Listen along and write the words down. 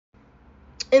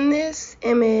In this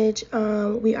image,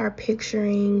 we are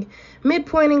picturing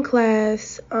midpoint in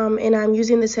class, and I'm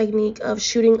using the technique of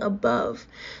shooting above.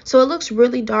 So it looks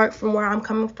really dark from where I'm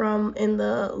coming from in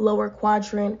the lower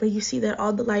quadrant, but you see that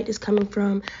all the light is coming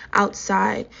from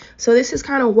outside. So this is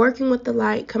kind of working with the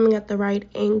light coming at the right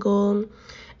angle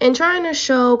and trying to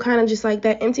show kind of just like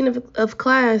that emptying of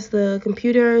class. The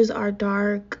computers are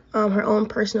dark. Her own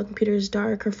personal computer is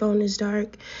dark. Her phone is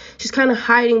dark. She's kind of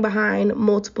hiding behind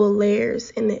multiple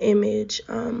layers in the image.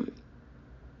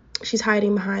 She's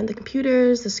hiding behind the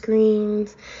computers, the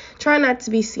screens, trying not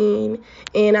to be seen.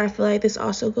 And I feel like this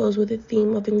also goes with the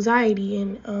theme of anxiety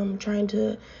and trying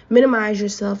to minimize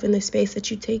yourself in the space that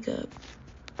you take up.